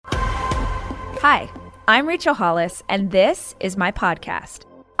Hi, I'm Rachel Hollis, and this is my podcast.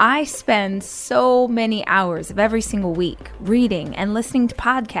 I spend so many hours of every single week reading and listening to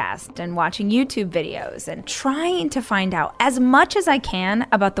podcasts and watching YouTube videos and trying to find out as much as I can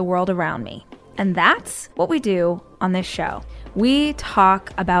about the world around me. And that's what we do on this show. We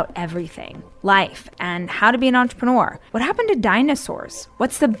talk about everything, life and how to be an entrepreneur. What happened to dinosaurs?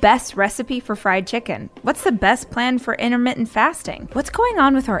 What's the best recipe for fried chicken? What's the best plan for intermittent fasting? What's going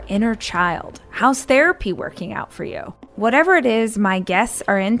on with our inner child? How's therapy working out for you? Whatever it is my guests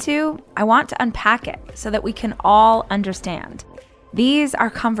are into, I want to unpack it so that we can all understand. These are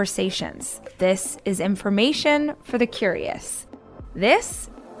conversations. This is information for the curious. This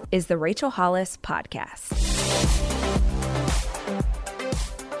is the Rachel Hollis Podcast.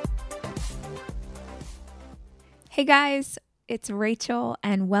 Hey guys, it's Rachel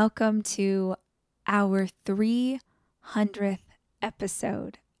and welcome to our 300th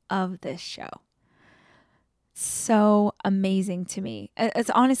episode of this show. So amazing to me. It's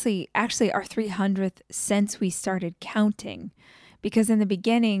honestly actually our 300th since we started counting, because in the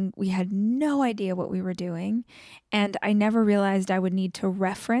beginning we had no idea what we were doing and I never realized I would need to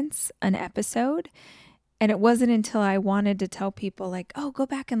reference an episode. And it wasn't until I wanted to tell people like, oh, go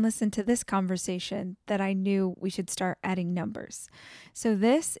back and listen to this conversation that I knew we should start adding numbers. So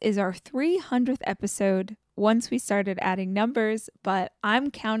this is our 300th episode once we started adding numbers, but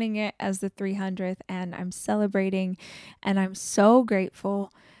I'm counting it as the 300th and I'm celebrating and I'm so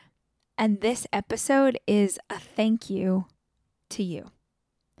grateful. And this episode is a thank you to you.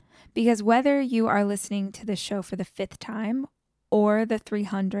 Because whether you are listening to the show for the 5th time or the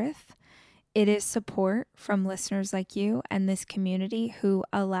 300th, it is support from listeners like you and this community who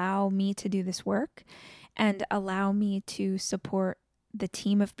allow me to do this work and allow me to support the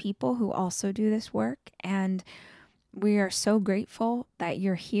team of people who also do this work. And we are so grateful that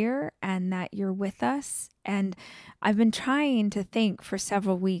you're here and that you're with us. And I've been trying to think for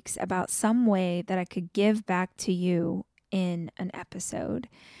several weeks about some way that I could give back to you in an episode.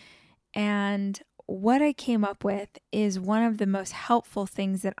 And what I came up with is one of the most helpful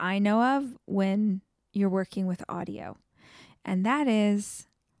things that I know of when you're working with audio, and that is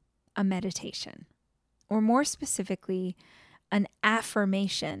a meditation, or more specifically, an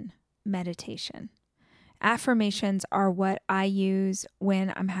affirmation meditation. Affirmations are what I use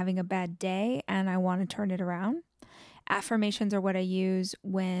when I'm having a bad day and I want to turn it around. Affirmations are what I use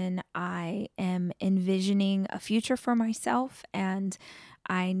when I am envisioning a future for myself and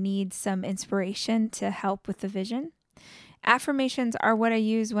I need some inspiration to help with the vision. Affirmations are what I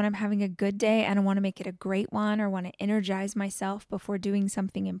use when I'm having a good day and I want to make it a great one or want to energize myself before doing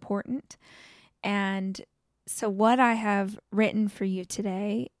something important. And so what I have written for you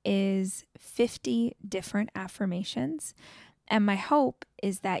today is 50 different affirmations. And my hope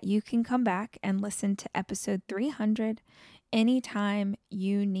is that you can come back and listen to episode 300 anytime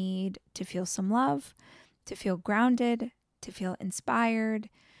you need to feel some love, to feel grounded, to feel inspired,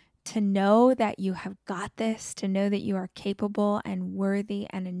 to know that you have got this, to know that you are capable and worthy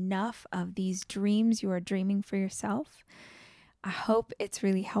and enough of these dreams you are dreaming for yourself. I hope it's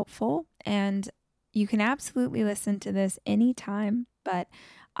really helpful, and you can absolutely listen to this anytime, but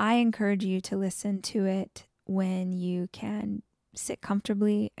I encourage you to listen to it when you can sit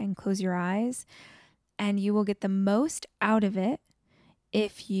comfortably and close your eyes, and you will get the most out of it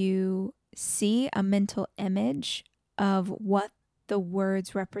if you see a mental image of what the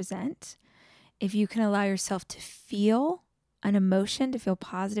words represent. If you can allow yourself to feel an emotion, to feel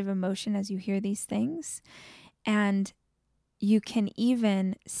positive emotion as you hear these things, and you can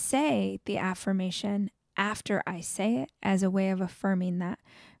even say the affirmation after I say it as a way of affirming that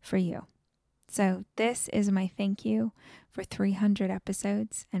for you. So this is my thank you for 300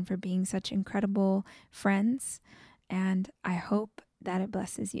 episodes and for being such incredible friends. And I hope that it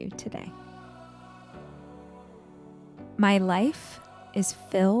blesses you today. My life is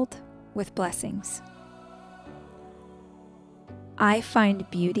filled with blessings. I find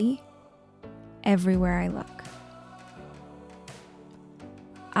beauty everywhere I look.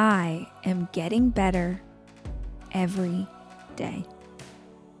 I am getting better every day.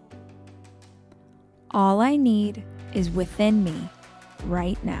 All I need is within me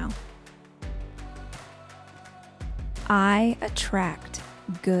right now. I attract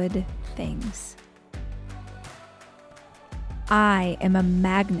good things. I am a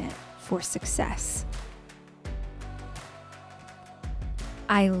magnet for success.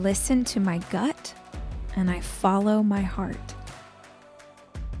 I listen to my gut and I follow my heart.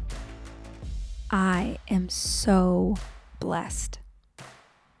 I am so blessed.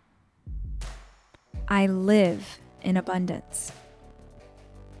 I live in abundance.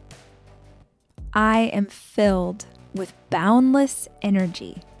 I am filled with boundless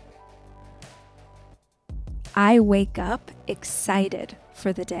energy. I wake up excited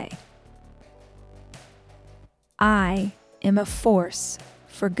for the day. I am a force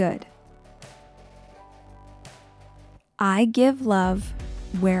for good. I give love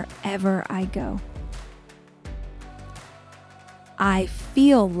wherever I go. I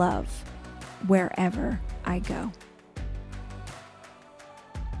feel love wherever I go.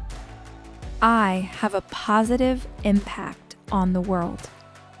 I have a positive impact on the world.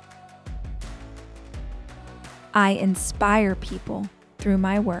 I inspire people through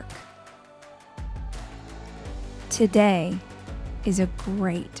my work. Today is a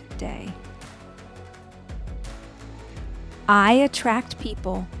great day. I attract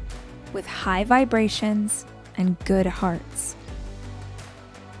people with high vibrations and good hearts.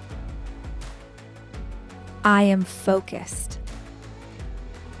 I am focused.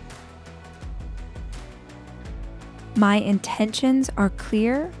 My intentions are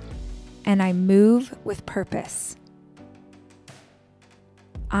clear and I move with purpose.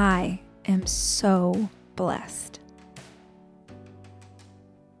 I am so blessed.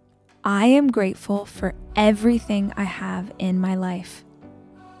 I am grateful for everything I have in my life.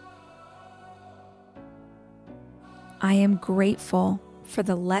 I am grateful for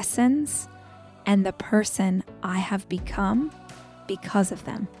the lessons and the person I have become because of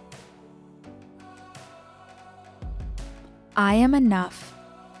them. I am enough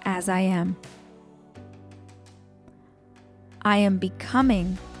as I am. I am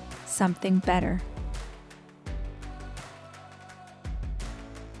becoming something better.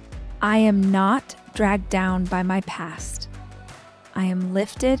 I am not dragged down by my past. I am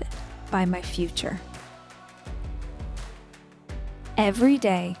lifted by my future. Every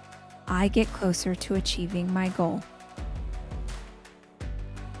day, I get closer to achieving my goal.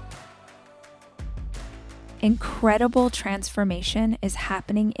 Incredible transformation is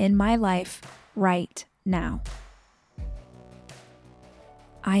happening in my life right now.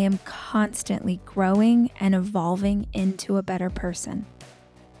 I am constantly growing and evolving into a better person.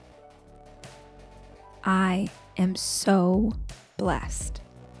 I am so blessed.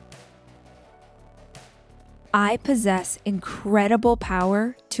 I possess incredible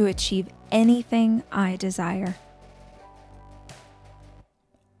power to achieve anything I desire.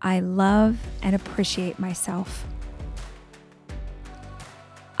 I love and appreciate myself.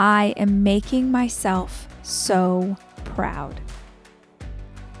 I am making myself so proud.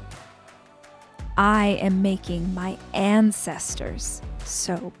 I am making my ancestors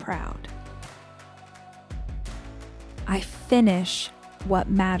so proud. I finish what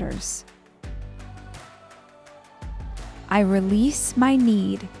matters. I release my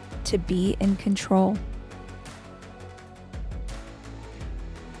need to be in control.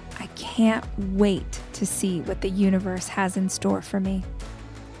 I can't wait to see what the universe has in store for me.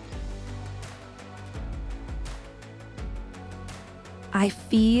 I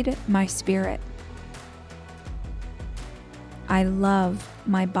feed my spirit. I love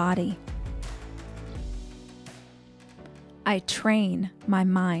my body. I train my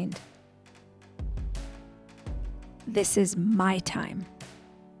mind. This is my time.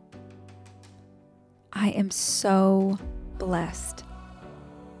 I am so blessed.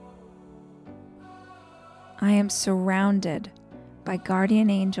 I am surrounded by guardian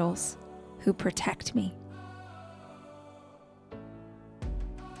angels who protect me.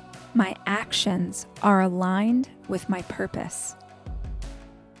 My actions are aligned with my purpose.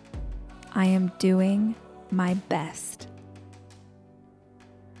 I am doing my best.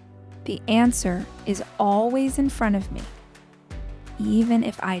 The answer is always in front of me, even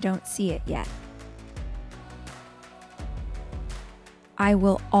if I don't see it yet. I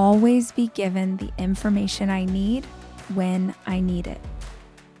will always be given the information I need when I need it.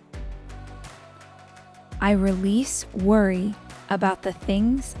 I release worry about the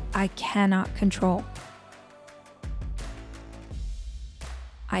things I cannot control.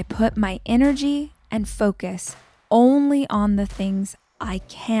 I put my energy and focus only on the things I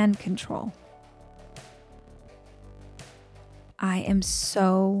can control. I am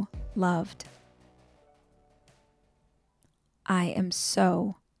so loved. I am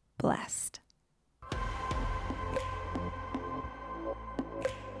so blessed.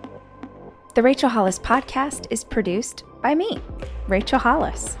 The Rachel Hollis podcast is produced by me, Rachel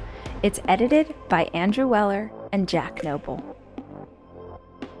Hollis. It's edited by Andrew Weller and Jack Noble.